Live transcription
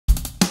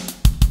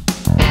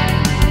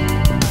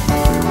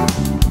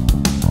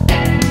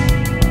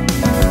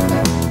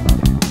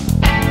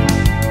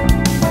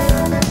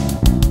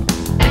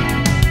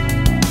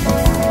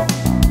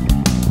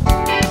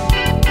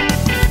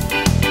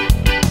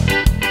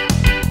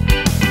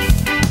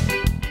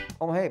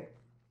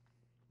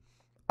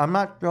I'm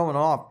not throwing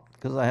off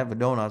because I have the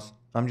donuts.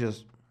 I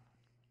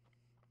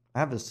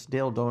have this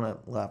stale donut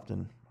left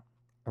and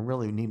I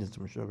really needed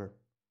some sugar.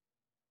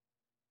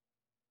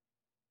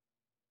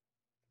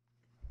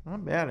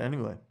 Not bad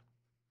anyway.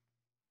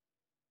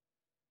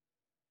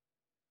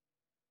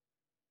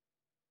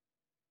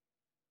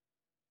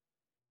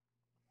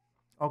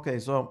 Okay,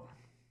 so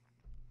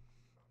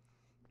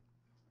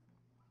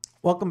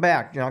welcome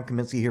back. John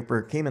Kaminsky here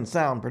for Cayman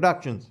Sound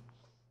Productions.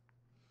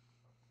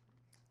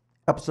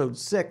 Episode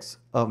 6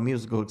 of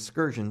Musical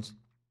Excursions.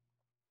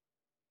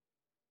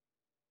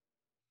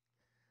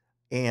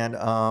 And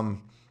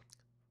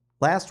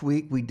last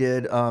week we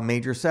did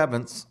major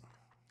sevenths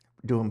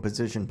doing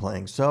position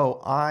playing. So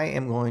I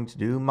am going to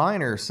do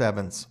minor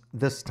sevenths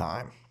this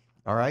time.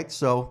 All right,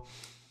 so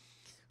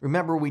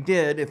remember we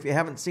did, if you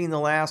haven't seen the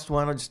last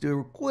one, I'll just do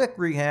a quick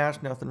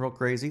rehash, nothing real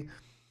crazy.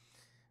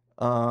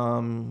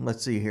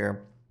 Let's see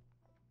here.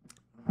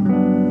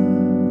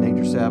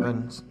 Major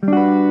sevens,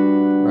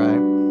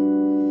 right?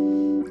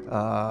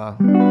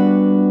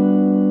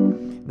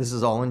 This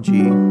is all in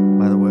G,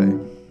 by the way.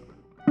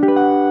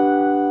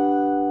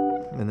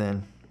 And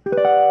then,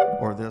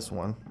 or this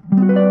one.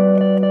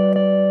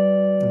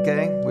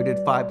 Okay, we did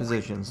 5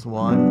 positions.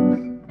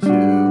 1,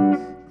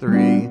 2,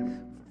 3,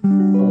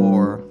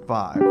 4,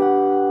 5.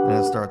 And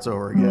it starts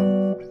over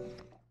again.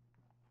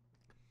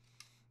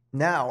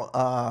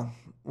 Now,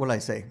 what did I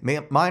say?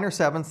 Minor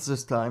sevenths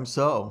this time.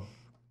 So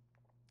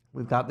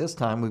we've got this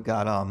time, we've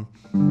got,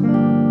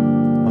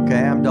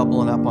 okay, I'm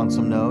doubling up on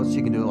some notes.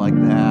 You can do it like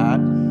that.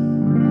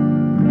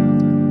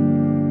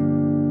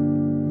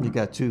 You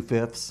got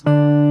 2/5.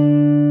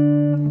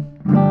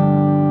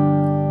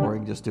 Or you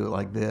can just do it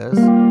like this.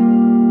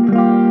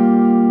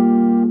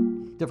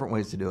 Different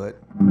ways to do it.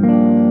 Do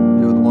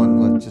it with one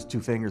with just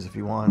 2 fingers if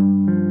you want.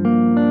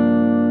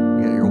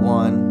 You got your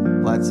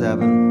 1, flat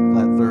 7,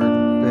 flat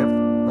 3rd,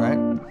 5th, right?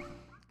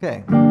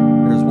 Okay,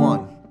 there's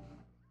 1.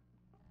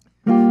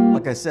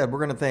 Like I said, we're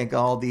going to think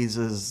all these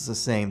is the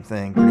same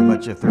thing, pretty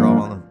much, if they're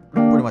all in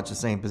pretty much the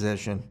same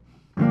position,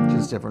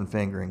 just different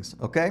fingerings,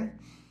 okay?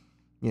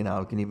 You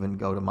know, we can even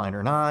go to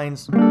minor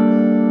 9s.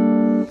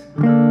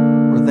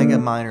 We're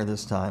thinking minor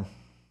this time,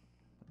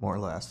 more or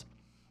less.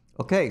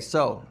 Okay,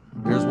 so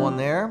there's 1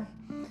 there.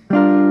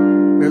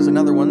 There's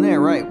another one there,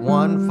 right?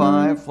 1,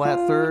 5, flat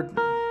 3rd,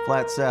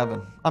 flat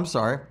 7. I'm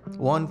sorry,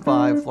 1,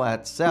 5,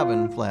 flat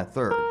 7, flat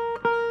 3rd.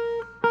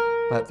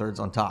 Flat 3rd's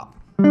on top.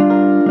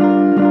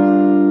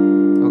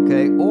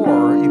 Okay,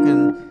 or you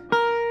can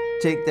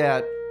take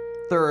that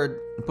 3rd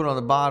and put it on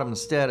the bottom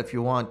instead if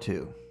you want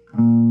to.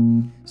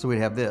 So we'd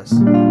have this.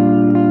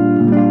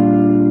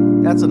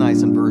 That's a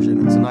nice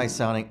inversion. It's a nice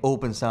sounding,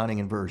 open sounding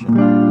inversion.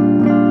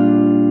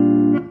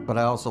 But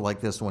I also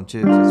like this one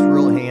too. It's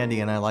real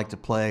handy, and I like to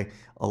play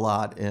a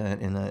lot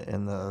in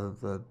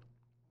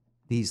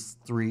these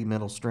 3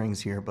 middle strings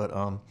here. But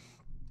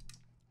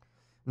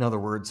in other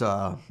words,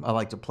 I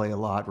like to play a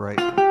lot, right?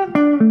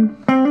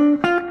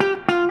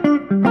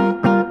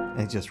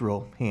 It's just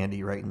real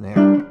handy right in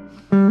there.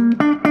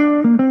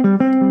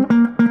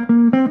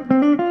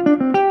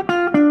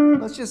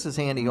 It's just as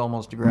handy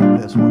almost to grab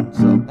this one.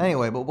 So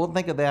anyway, but we'll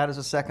think of that as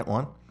a second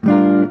one.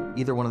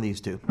 Either one of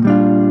these two.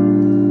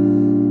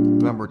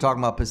 Remember, we're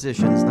talking about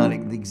positions, not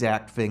the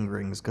exact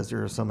fingerings, because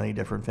there are so many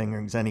different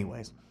fingerings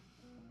anyways.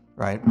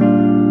 Right?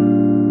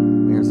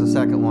 Here's the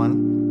second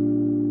one.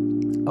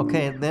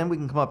 Okay, then we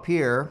can come up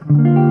here.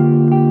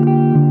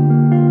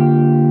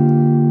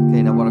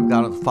 Okay, now what I've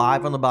got is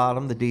 5 on the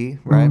bottom, the D,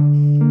 right?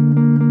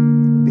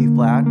 B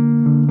flat, the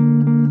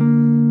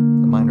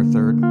minor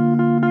 3rd.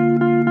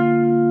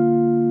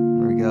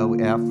 There we go,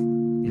 F,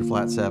 your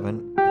flat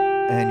 7,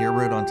 and your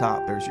root on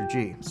top. There's your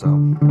G. So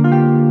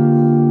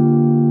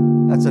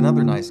that's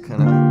another nice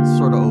kind of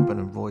sort of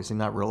open voicing,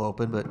 not real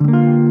open, but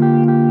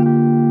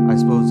I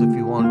suppose if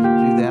you wanted to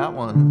do that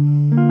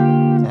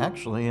one,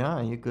 actually, yeah,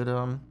 you could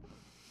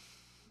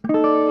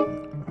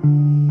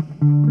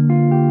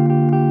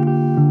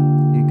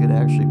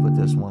actually put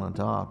this one on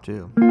top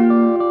too.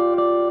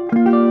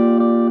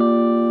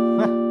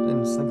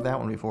 Didn't think of that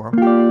one before.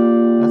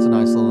 That's a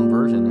nice little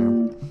inversion there.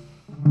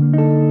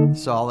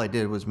 So all I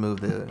did was move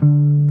the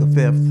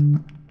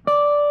 5th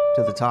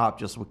to the top,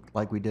 just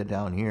like we did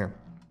down here.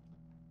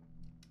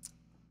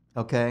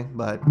 Okay,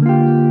 but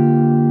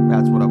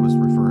that's what I was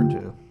referring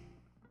to.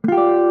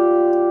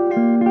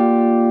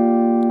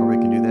 Or we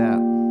can do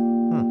that.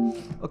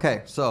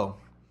 Okay, so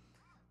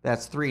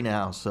that's 3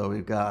 now. So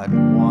we've got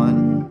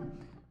 1,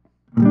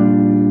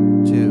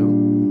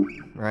 2,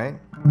 right?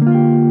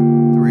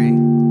 3,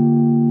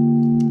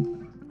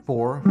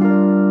 4.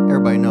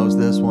 Everybody knows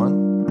this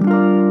one,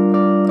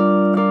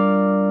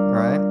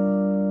 right?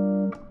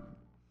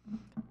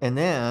 And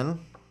then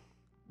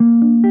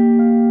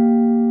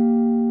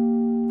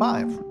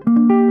 5.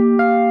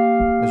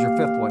 There's your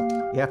 5th one.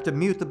 You have to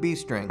mute the B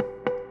string.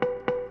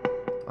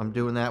 I'm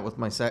doing that with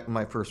my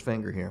first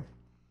finger here.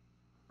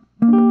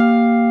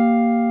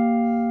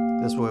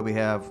 This way we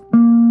have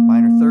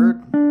minor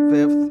 3rd,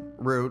 5th,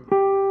 root,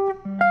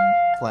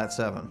 flat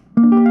 7.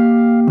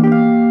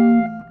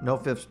 no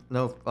fifth,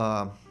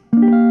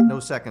 no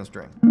second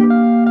string,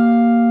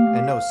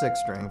 and no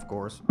sixth string, of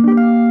course.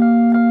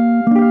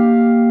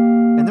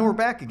 And then we're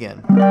back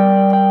again.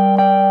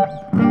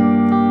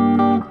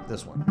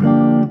 This one,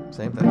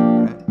 same thing,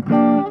 right?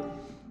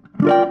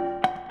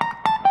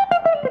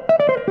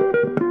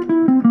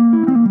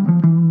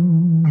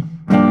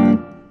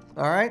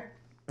 All right.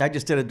 I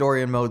just did a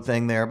Dorian mode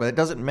thing there, but it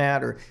doesn't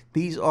matter.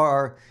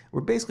 We're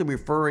basically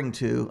referring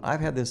to,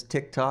 I've had this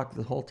TikTok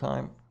the whole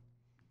time.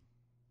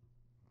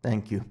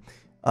 Thank you.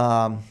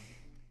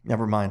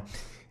 Never mind.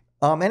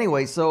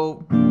 Anyway,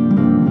 so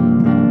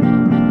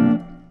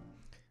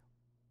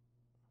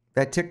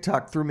that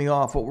TikTok threw me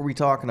off. What were we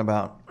talking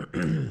about?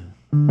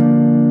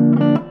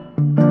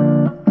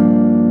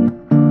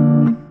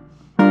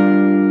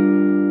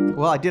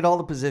 Well, I did all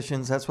the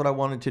positions. That's what I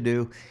wanted to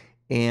do.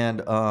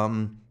 And,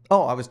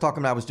 I was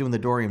talking about I was doing the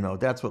Dorian mode.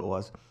 That's what it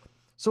was.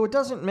 So it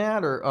doesn't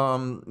matter,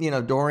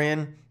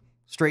 Dorian,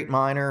 straight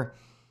minor,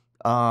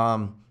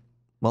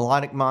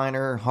 melodic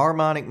minor,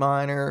 harmonic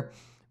minor,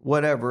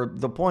 whatever.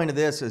 The point of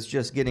this is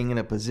just getting in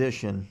a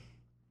position,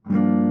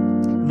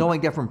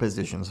 knowing different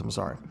positions, I'm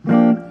sorry.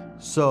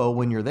 So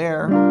when you're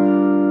there,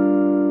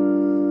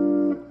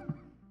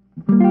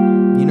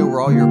 you know where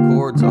all your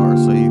chords are,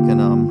 so you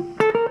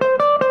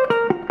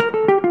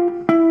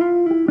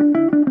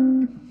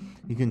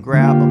can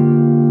grab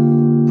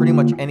them pretty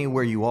much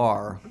anywhere you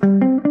are.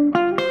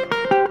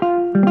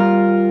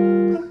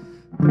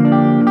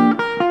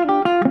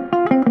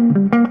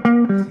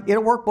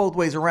 It'll work both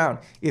ways around.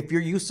 If you're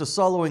used to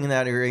soloing in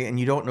that area and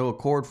you don't know a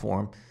chord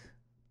form,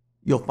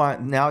 you'll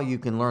find now you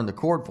can learn the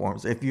chord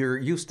forms. If you're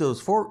used to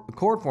those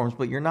chord forms,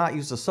 but you're not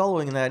used to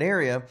soloing in that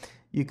area,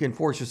 you can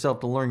force yourself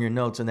to learn your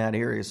notes in that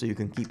area so you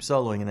can keep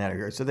soloing in that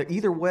area. So that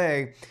either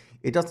way,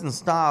 it doesn't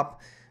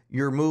stop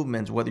your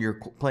movements, whether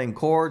you're playing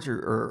chords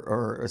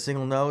or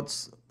single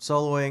notes,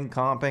 soloing,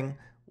 comping,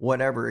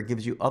 whatever. It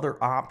gives you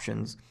other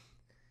options.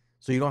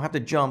 So you don't have to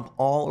jump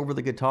all over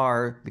the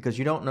guitar because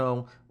you don't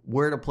know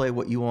where to play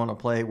what you want to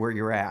play, where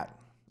you're at.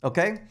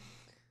 Okay?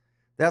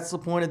 That's the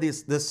point of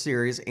this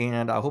series,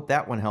 and I hope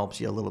that one helps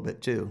you a little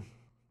bit too.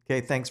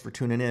 Okay, thanks for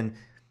tuning in.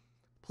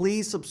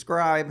 Please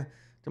subscribe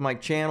to my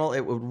channel.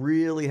 It would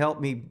really help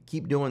me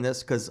keep doing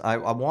this because I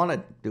want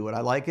to do it.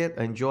 I like it,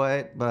 I enjoy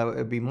it, but it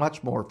would be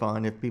much more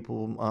fun if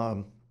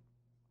people,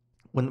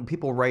 when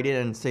people write in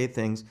and say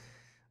things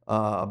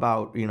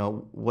about,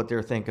 what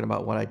they're thinking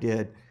about what I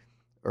did,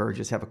 or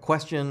just have a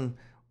question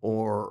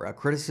or a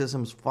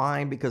criticism's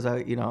fine, because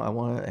I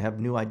want to have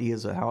new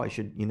ideas of how I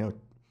should,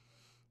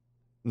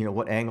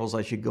 what angles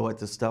I should go at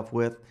this stuff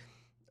with.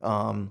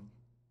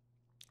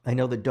 I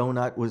know the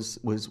donut was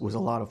a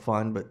lot of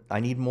fun, but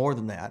I need more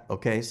than that.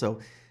 Okay, so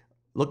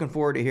looking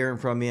forward to hearing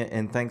from you,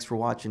 and thanks for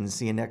watching, and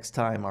see you next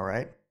time. All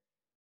right.